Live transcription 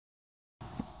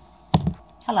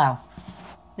Hello,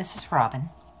 this is Robin.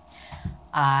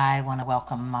 I want to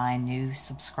welcome my new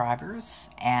subscribers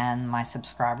and my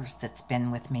subscribers that's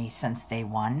been with me since day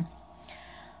one.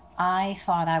 I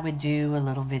thought I would do a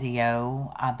little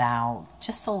video about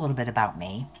just a little bit about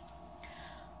me.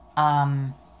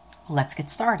 Let's get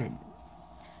started.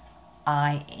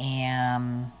 I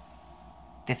am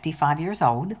 55 years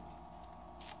old.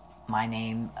 My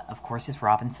name, of course, is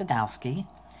Robin Sadowsky.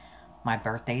 My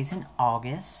birthday is in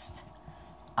August.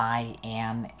 I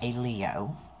am a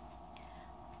Leo.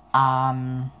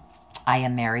 I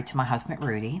am married to my husband,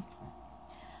 Rudy.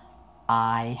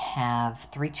 I have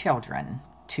 3 children,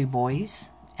 2 boys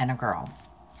and a girl.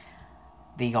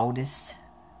 The oldest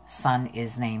son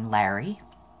is named Larry.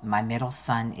 My middle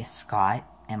son is Scott,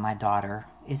 and my daughter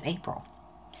is April.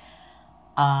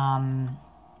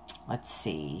 Let's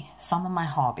see. Some of my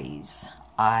hobbies.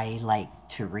 I like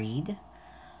to read.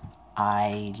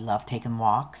 I love taking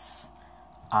walks.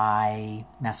 I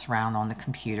mess around on the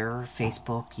computer,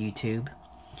 Facebook, YouTube.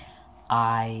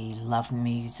 I love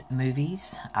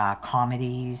movies,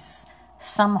 comedies,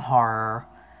 some horror.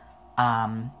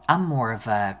 I'm more of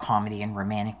a comedy and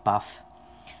romantic buff.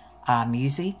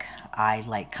 Music, I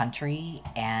like country,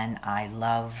 and I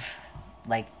love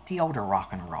like the older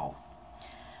rock and roll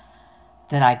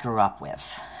that I grew up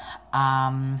with.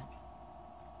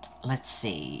 Let's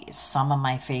see, some of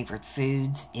my favorite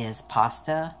foods is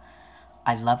pasta.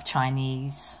 I love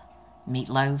Chinese,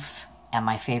 meatloaf, and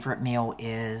my favorite meal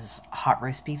is hot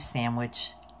roast beef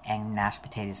sandwich and mashed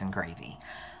potatoes and gravy.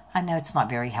 I know it's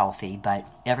not very healthy, but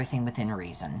everything within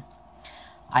reason.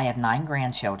 I have 9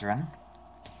 grandchildren.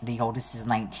 The oldest is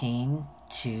 19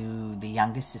 to the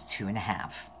youngest is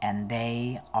 2.5, and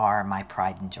they are my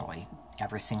pride and joy,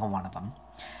 every single one of them.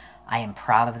 I am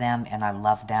proud of them, and I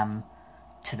love them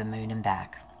to the moon and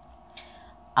back.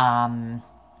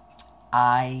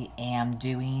 I am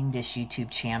doing this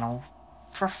YouTube channel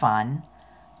for fun,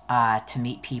 to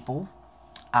meet people.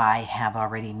 I have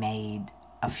already made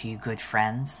a few good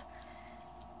friends.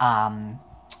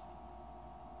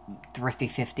 Thrifty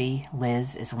 50,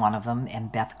 Liz is one of them,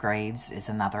 and Beth Graves is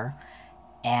another.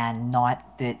 And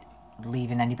not that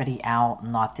leaving anybody out,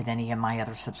 not that any of my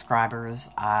other subscribers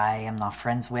I am not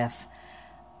friends with.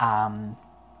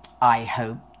 I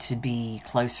hope to be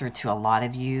closer to a lot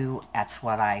of you. That's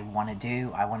what I want to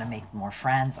do. I want to make more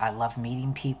friends. I love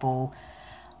meeting people.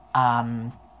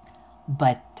 But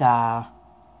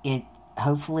it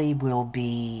hopefully will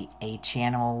be a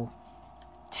channel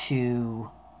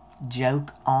to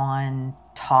joke on,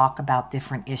 talk about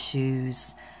different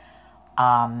issues,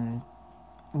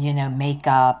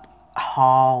 makeup,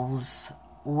 hauls,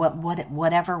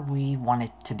 whatever we want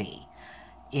it to be.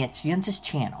 It's Yun's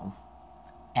channel,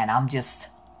 and I'm just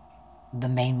the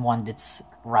main one that's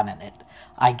running it,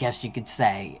 I guess you could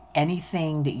say.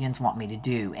 Anything that Yuns want me to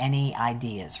do, any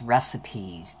ideas,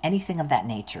 recipes, anything of that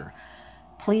nature,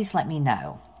 please let me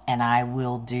know, and I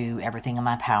will do everything in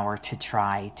my power to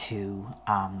try to,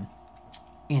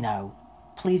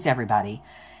 please everybody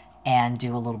and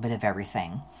do a little bit of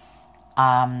everything.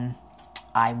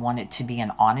 I want it to be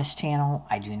an honest channel.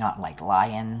 I do not like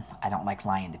lying. I don't like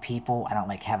lying to people. I don't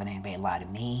like having anybody lie to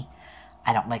me.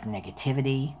 I don't like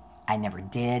negativity. I never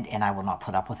did, and I will not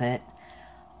put up with it.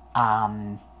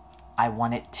 I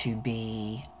want it to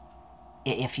be,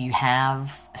 if you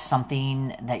have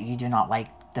something that you do not like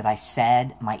that I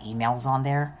said, my email's on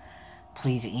there.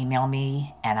 Please email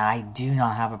me, and I do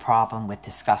not have a problem with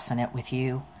discussing it with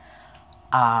you.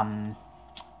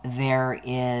 There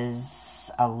is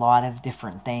a lot of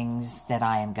different things that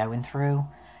I am going through,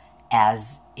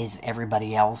 as is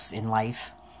everybody else in life.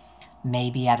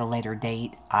 Maybe at a later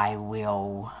date I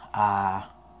will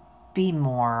be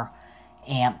more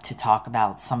amped to talk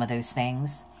about some of those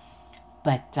things.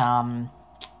 But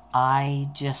I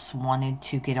just wanted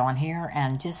to get on here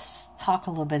and just talk a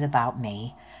little bit about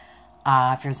me.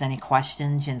 If there's any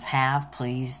questions you have,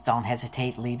 please don't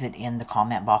hesitate. Leave it in the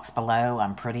comment box below.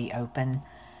 I'm pretty open,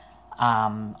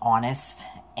 honest,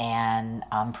 and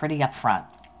I'm pretty upfront.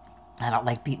 I don't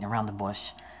like beating around the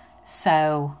bush.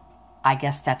 So I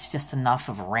guess that's just enough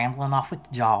of rambling off with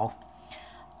the jaw.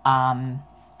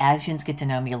 As you get to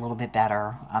know me a little bit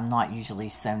better, I'm not usually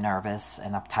so nervous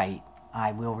and uptight.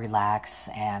 I will relax,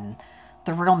 and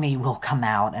the real me will come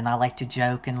out, and I like to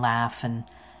joke and laugh, and,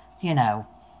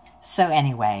 So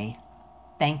anyway,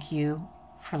 thank you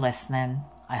for listening.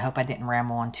 I hope I didn't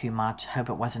ramble on too much. Hope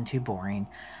it wasn't too boring.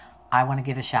 I want to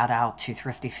give a shout out to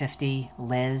Thrifty 50,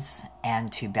 Liz,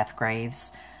 and to Beth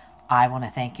Graves. I want to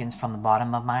thank you from the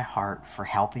bottom of my heart for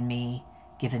helping me,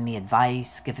 giving me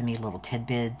advice, giving me little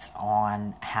tidbits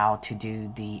on how to do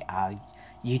the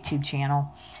YouTube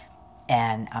channel.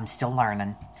 and I'm still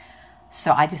learning.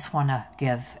 So I just want to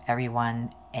give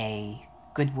everyone a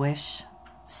good wish,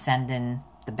 sending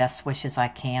the best wishes I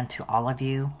can to all of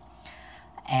you.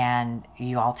 And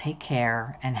you all take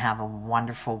care and have a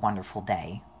wonderful, wonderful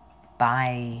day.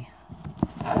 Bye.